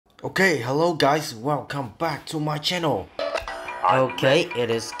Okay, hello guys, welcome back to my channel. Okay, it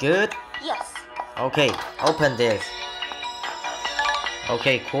is good. Yes. Okay, open this.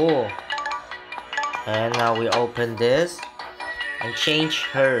 Okay, cool. And now we open this and change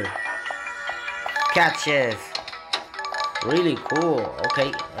her. Catches. Really cool.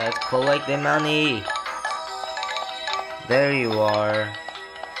 Okay, let's collect the money. There you are.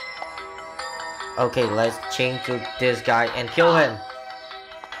 Okay, let's change to this guy and kill him.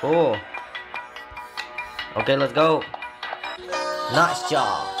 Cool. Okay, let's go. Nice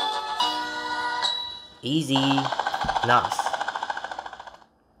job. Easy. Nice.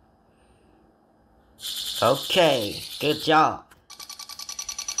 Okay, good job.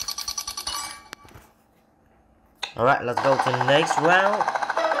 Alright, let's go to the next round.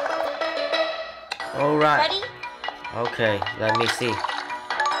 Alright. Ready? Okay, let me see.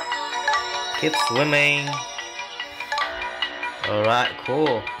 Keep swimming. Alright,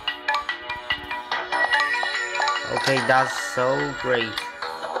 cool. Okay, that's so great.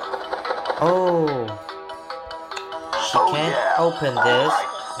 Oh, she can't open this,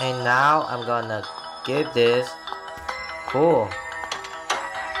 and now I'm gonna give this. Cool.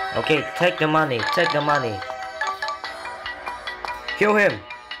 Okay, take the money, take the money. Kill him.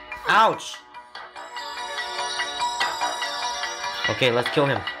 Ouch. Okay, let's kill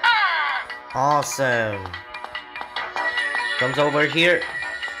him. Awesome. Comes over here.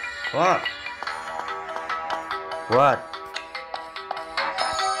 What? What?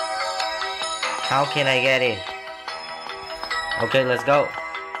 How can I get in? Okay, let's go.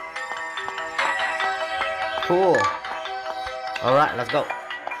 Cool. Alright, let's go.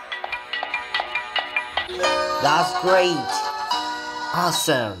 That's great.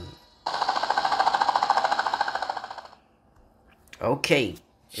 Awesome. Okay,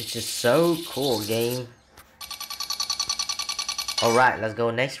 it's just so cool game. Alright, let's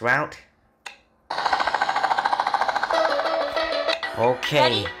go next round.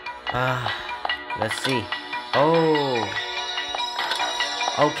 Okay. Let's see. Oh.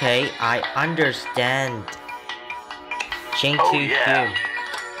 Okay, I understand. Change to him.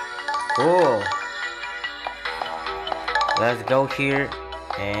 Cool. Let's go here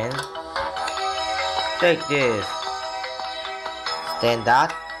and take this. Stand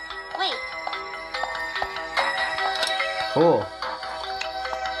that. Wait. Cool.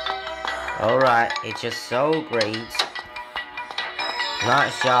 Alright, it's just so great.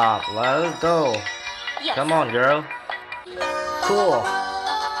 Nice job. Let's go. Yes. Come on, girl. Cool.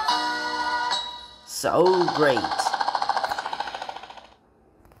 So great.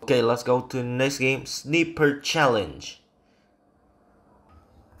 Okay, let's go to the next game. Sniper Challenge.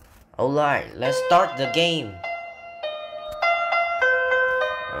 Alright, let's start the game.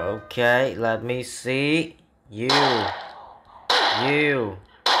 Okay, let me see. You.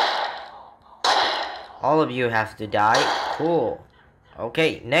 All of you have to die. Cool.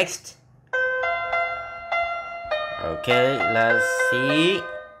 Okay, next. Okay, let's see.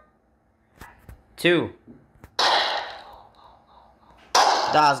 2.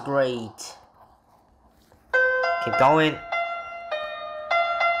 That's great. Keep going.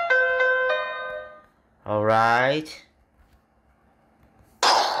 Alright.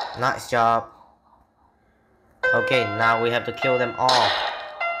 Nice job. Okay, now we have to kill them all.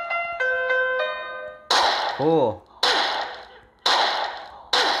 Cool.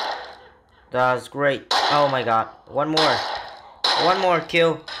 That's great. Oh my god. One more. One more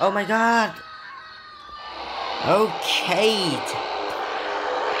kill. Oh my god. Okay.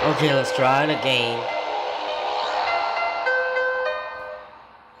 Okay, let's try it again.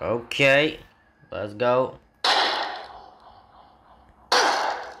 Okay. Let's go.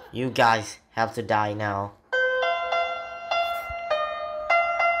 You guys have to die now.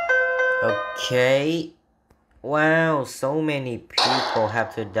 Okay. Wow, so many people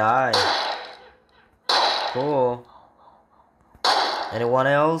have to die. Cool. Anyone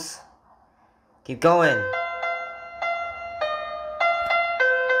else? Keep going.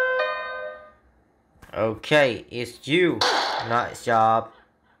 Okay, it's you. Nice job.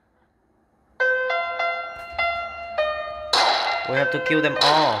 We have to kill them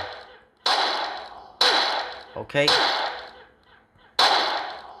all. Okay.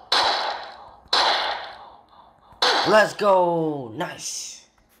 Let's go. Nice.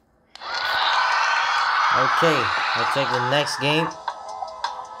 Okay, let's take the next game.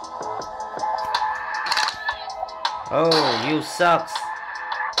 Oh, you sucks.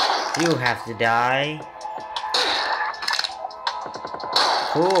 You have to die.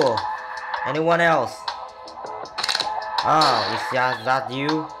 Cool. Anyone else? Oh, it's just that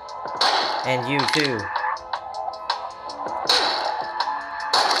you? And you too.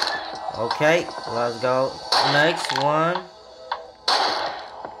 Okay, let's go. Next one.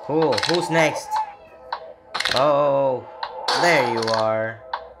 Cool. Who's next? Oh, there you are.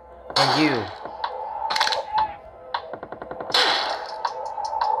 And you.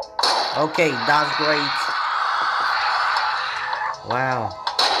 Okay, that's great. Wow.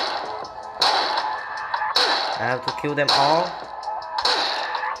 I have to kill them all.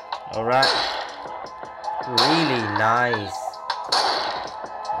 Alright. Really nice.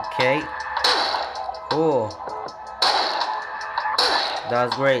 Okay. Cool.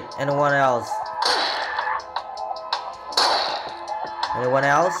 That's great. Anyone else? Anyone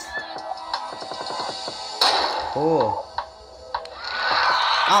else? Cool.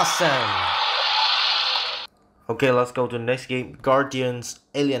 Awesome. Okay, let's go to the next game. Guardians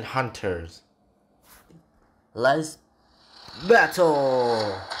Alien Hunters. Let's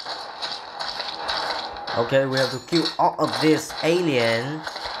battle. Okay, we have to kill all of this alien.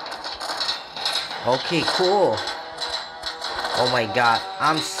 Okay, cool. Oh my god,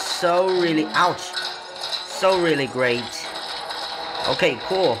 I'm so really ouch. So really great. Okay,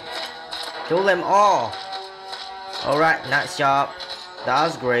 cool. Kill them all. Alright, nice job.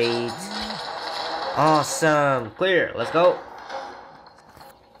 That's great. Awesome. Clear. Let's go.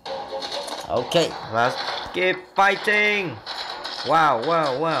 Okay, let's keep fighting. Wow,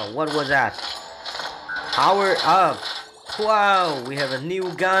 wow, wow. What was that? Power up. Wow, we have a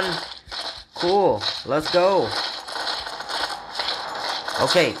new gun. Cool. Let's go.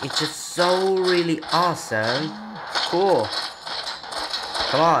 Okay, it's just so really awesome. Cool.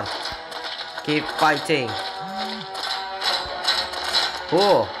 Come on. Keep fighting.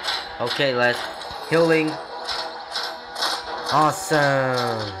 Cool. Okay, let's healing.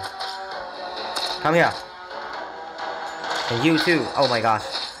 Awesome. Come here. And you too. Oh my gosh.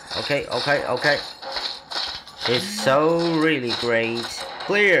 Okay, okay, okay. It's so really great.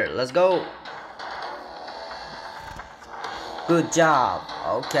 Clear. Let's go. Good job.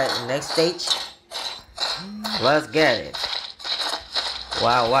 Okay, next stage. Let's get it.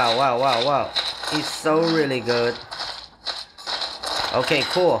 Wow, wow, wow, wow, wow. It's so really good. Okay,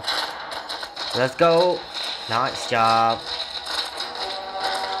 cool. Let's go. Nice job.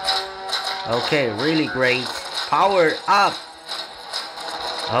 Okay, really great. Power up.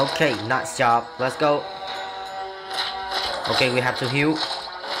 Okay, nice job. Let's go. Okay, we have to heal.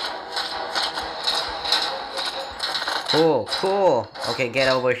 Cool, cool. Okay,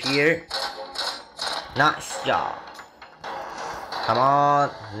 get over here. Nice job. Come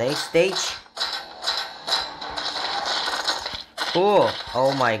on, next stage. Cool.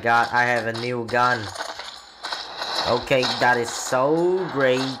 Oh my god, I have a new gun. Okay, that is so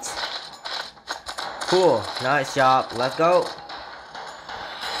great. Cool, nice job. Let's go.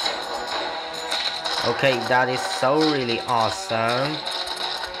 Okay, that is so really awesome.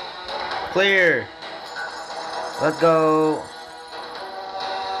 Clear. Let's go.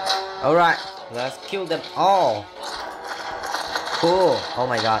 Alright, let's kill them all. Cool. Oh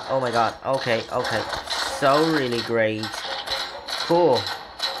my god, oh my god. Okay, okay. So really great. Cool.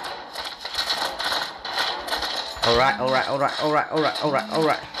 Alright, alright, alright, alright, alright, alright,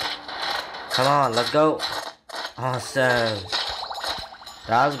 alright. Come on, let's go. Awesome.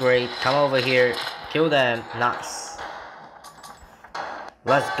 That was great. Come over here. Kill them. Nice.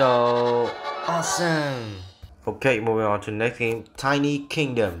 Let's go. Awesome. Okay, moving on to the next game. Tiny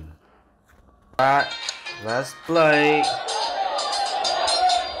Kingdom. Alright, let's play.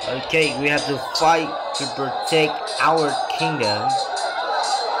 Okay, we have to fight to protect our kingdom.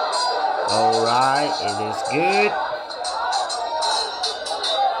 Alright, it is good.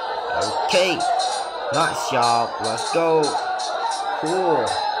 Okay, nice job. Let's go. Cool.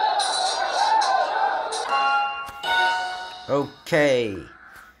 Okay.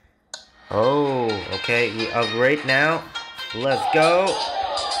 Oh, okay, we upgrade now. Let's go.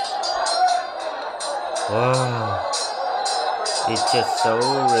 Wow. It's just so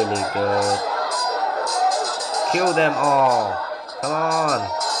really good. Kill them all. Come on.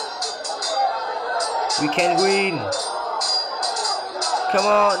 We can win. Come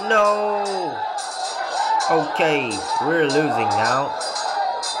on, no. Okay, we're losing now.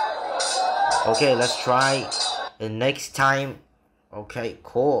 Okay, let's try the next time. Okay,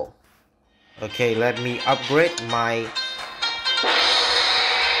 cool. Okay, let me upgrade my...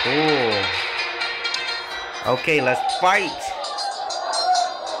 Cool. Okay, let's fight.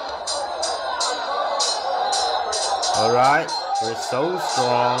 Alright, we're so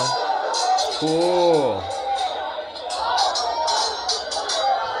strong. Cool.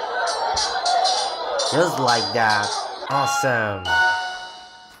 Just like that. Awesome.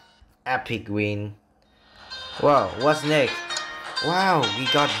 Epic win. Wow, what's next? Wow, we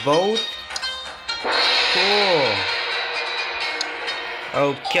got both. Cool.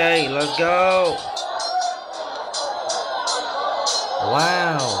 Okay, let's go.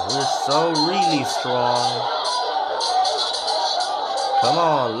 Wow, we're so really strong. Come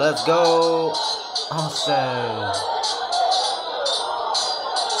on, let's go. Awesome.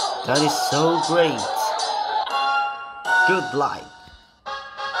 That is so great. Good light.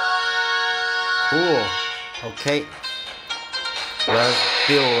 Cool. Okay. Let's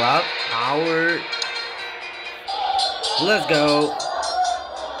build up our... Let's go.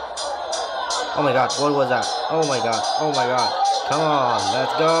 Oh my god, what was that? Oh my god, oh my god. Come on,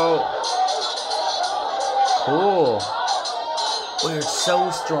 let's go. Cool. We're so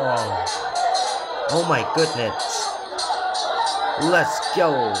strong. Oh my goodness. Let's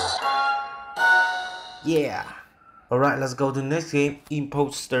go. Yeah. Alright, let's go to the next game.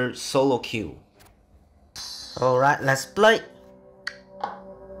 Imposter solo queue. Alright, let's play.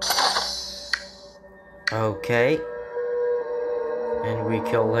 Okay. And we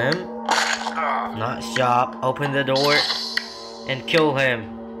kill him. Nice job. Open the door and kill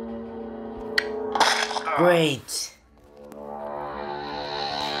him. Great.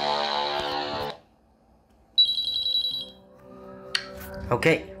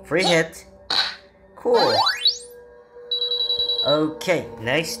 Okay, free hit. Cool. Okay,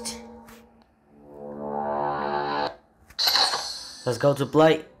 next. Let's go to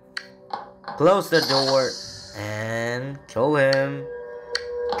play. Close the door and kill him.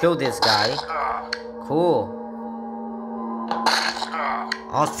 Kill this guy. Cool.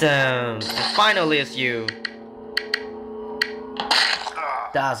 Awesome. And finally it's you.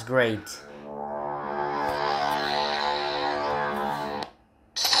 That's great.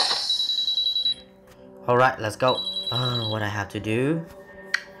 Alright, let's go. What I have to do?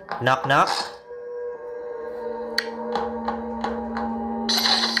 Knock knock.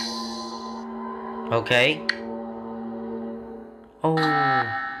 Okay. Oh.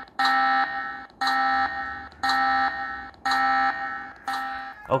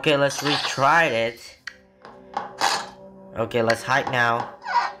 Okay, let's retry it. Okay, let's hide now.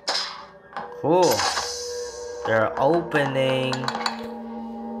 Cool. They're opening.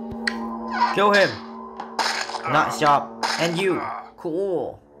 Kill him. Nice job. And you.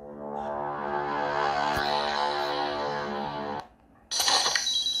 Cool.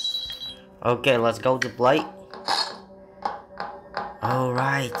 Okay, let's go to play.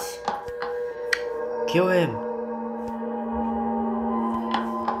 Alright. Kill him.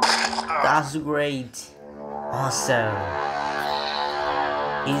 That's great. Awesome.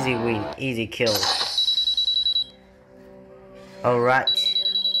 Easy win, easy kill. Alright.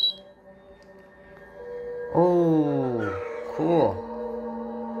 Oh, cool.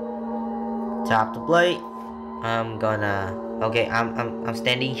 Tap to play. I'm gonna... Okay, I'm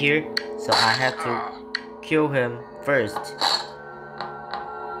standing here, so I have to kill him first.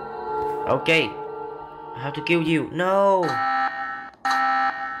 Okay. I have to kill you. No!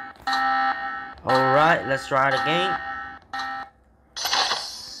 Alright, let's try it again.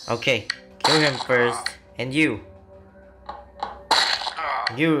 Okay, kill him first. And you.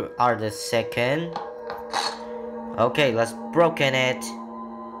 You are the second. Okay, let's broken it.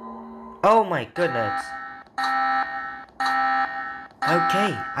 Oh my goodness.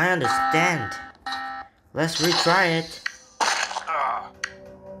 Okay, I understand. Let's retry it.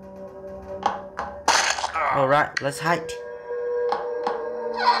 Alright, let's hide.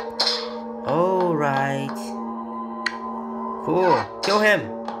 Alright. Cool. Kill him.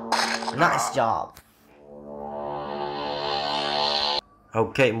 Nice job.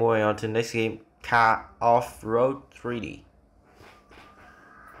 Okay, moving on to the next game. Car Offroad 3D.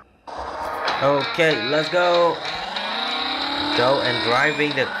 Okay, let's go. Go and driving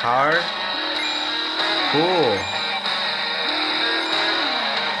the car. Cool.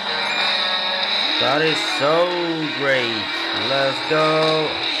 That is so great. Let's go.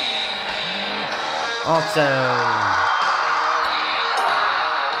 Awesome.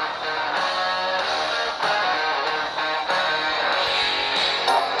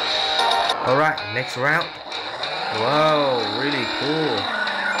 Alright, next round. Wow, really cool.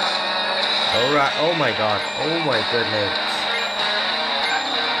 Alright, oh my god, oh my goodness.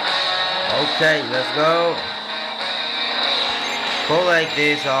 Okay, let's go. Collect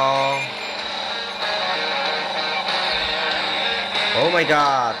this all. Oh my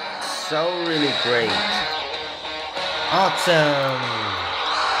god, so really great. Awesome.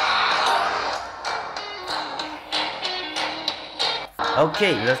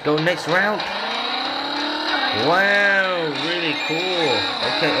 Okay, let's go next round. Wow, really cool.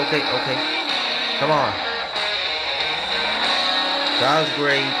 Okay. Come on. That's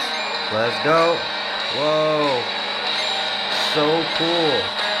great. Let's go. Whoa. So cool.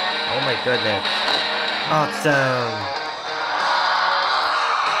 Oh my goodness. Awesome.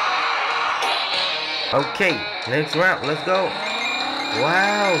 Okay, next round. Let's go.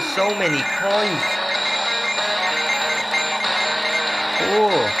 Wow, so many coins.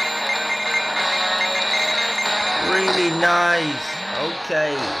 Cool. Really nice.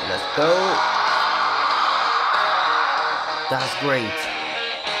 Okay, let's go. That's great.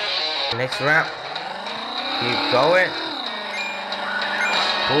 Next round. Keep going.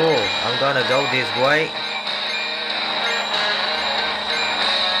 Cool. I'm gonna go this way.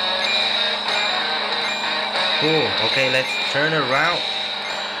 Cool. Okay, let's turn around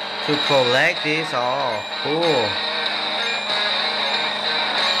to collect this. Oh, cool.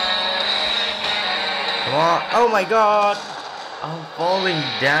 Come on. Oh my god. I'm falling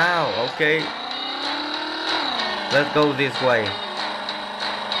down. Okay. Let's go this way.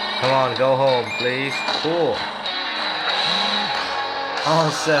 Come on, go home, please. Cool.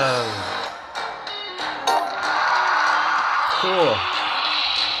 Awesome. Cool.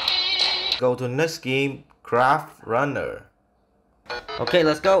 Go to next game, Craft Runner. Okay,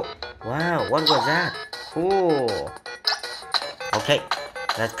 let's go. Wow, what was that? Cool. Okay,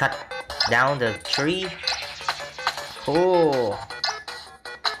 let's cut down the tree. Cool.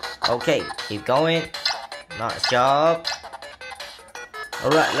 Okay, keep going. Nice job.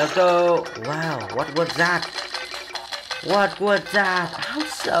 Alright, let's go. Wow, what was that? What was that? I'm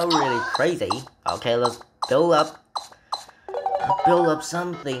so really crazy. Okay, let's build up. Build up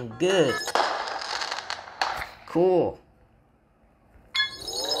something good. Cool.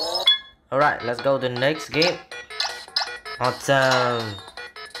 Alright, let's go to the next game. Awesome.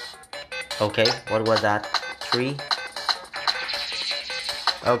 Okay, what was that? Tree.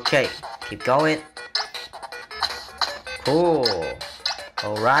 Okay, keep going. Cool.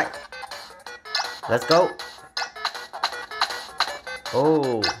 Alright. Let's go.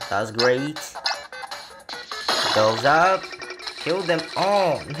 Oh, that's great. Goes up. Kill them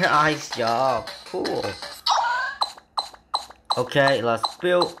all. Nice job. Cool. Okay, let's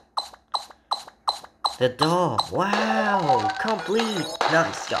build the door. Wow, complete.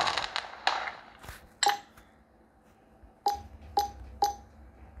 Nice job.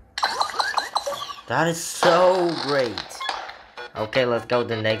 That is so great. Okay, let's go to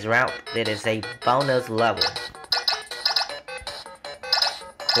the next round. This is a bonus level.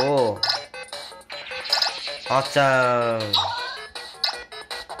 Cool. Awesome.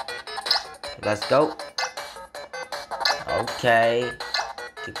 Let's go. Okay.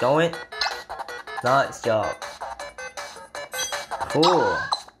 Keep going. Nice job. Cool.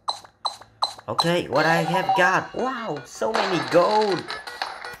 Okay, what I have got. Wow, so many gold.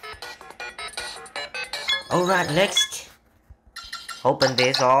 Alright, next. Open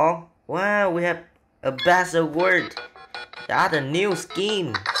this all. Wow, we have a best award. That's a new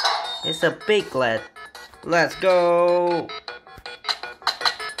skin. It's a piglet. Let's go.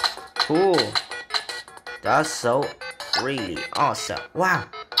 Cool. That's so really awesome. Wow,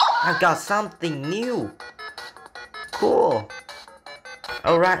 I got something new. Cool.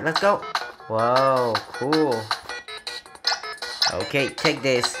 Alright, let's go. Wow, cool. Okay, take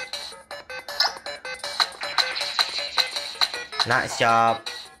this. Nice job.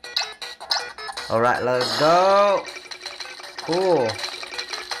 Alright, let's go. Cool.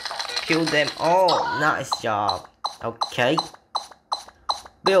 Kill them all. Nice job. Okay.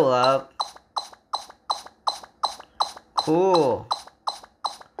 Build up. Cool.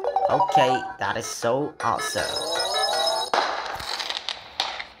 Okay, that is so awesome.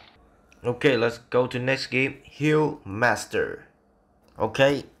 Okay, let's go to next game. Hill Master.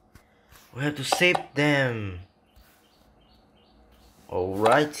 Okay. We have to save them.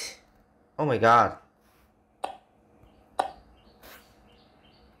 Alright. Oh my god.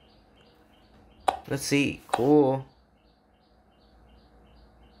 Let's see. Cool.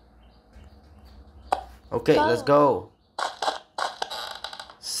 Okay, let's go.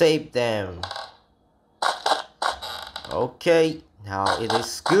 Save them. Okay, now it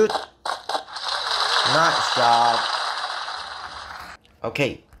is good. Nice job.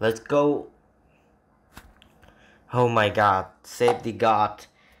 Okay, let's go. Oh my god, save the god.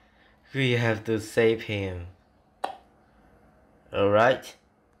 We have to save him. Alright.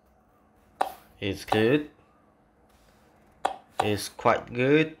 It's good. It's quite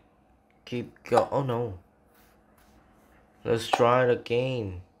good. Keep go. Oh no. Let's try it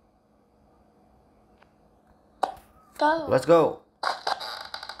again. Go. Let's go.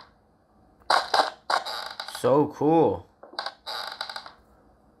 So cool.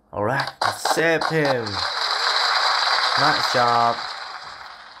 Alright, let's save him. Nice job.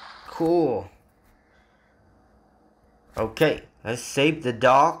 cool. Okay, let's save the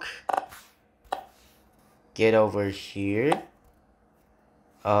dog. Get over here.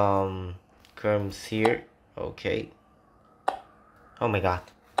 Comes here. Okay. Oh my god.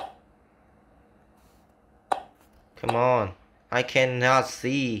 Come on. I cannot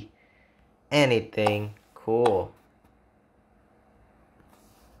see anything. Cool.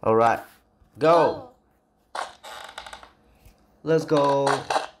 Alright. Go. Let's go.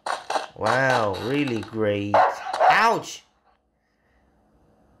 Wow, really great. Ouch!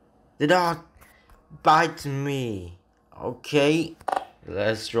 The dog bites me. Okay.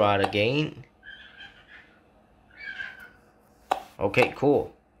 Let's try it again. Okay,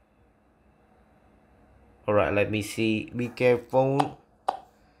 cool. Alright, let me see. Be careful.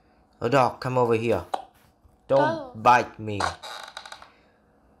 A dog, come over here. Don't bite me.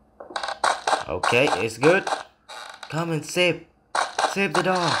 Okay, it's good. Come and save the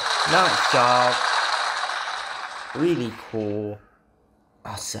dog. Nice job. Really cool.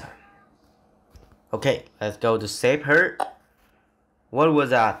 Awesome. Okay, let's go to save her. What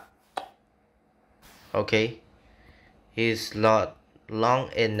was that? Okay. He's not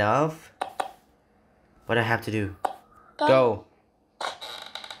long enough. What I have to do? Go.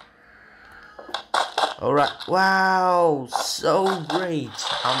 Alright. Wow. So great.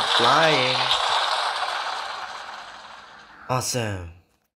 I'm flying. Awesome.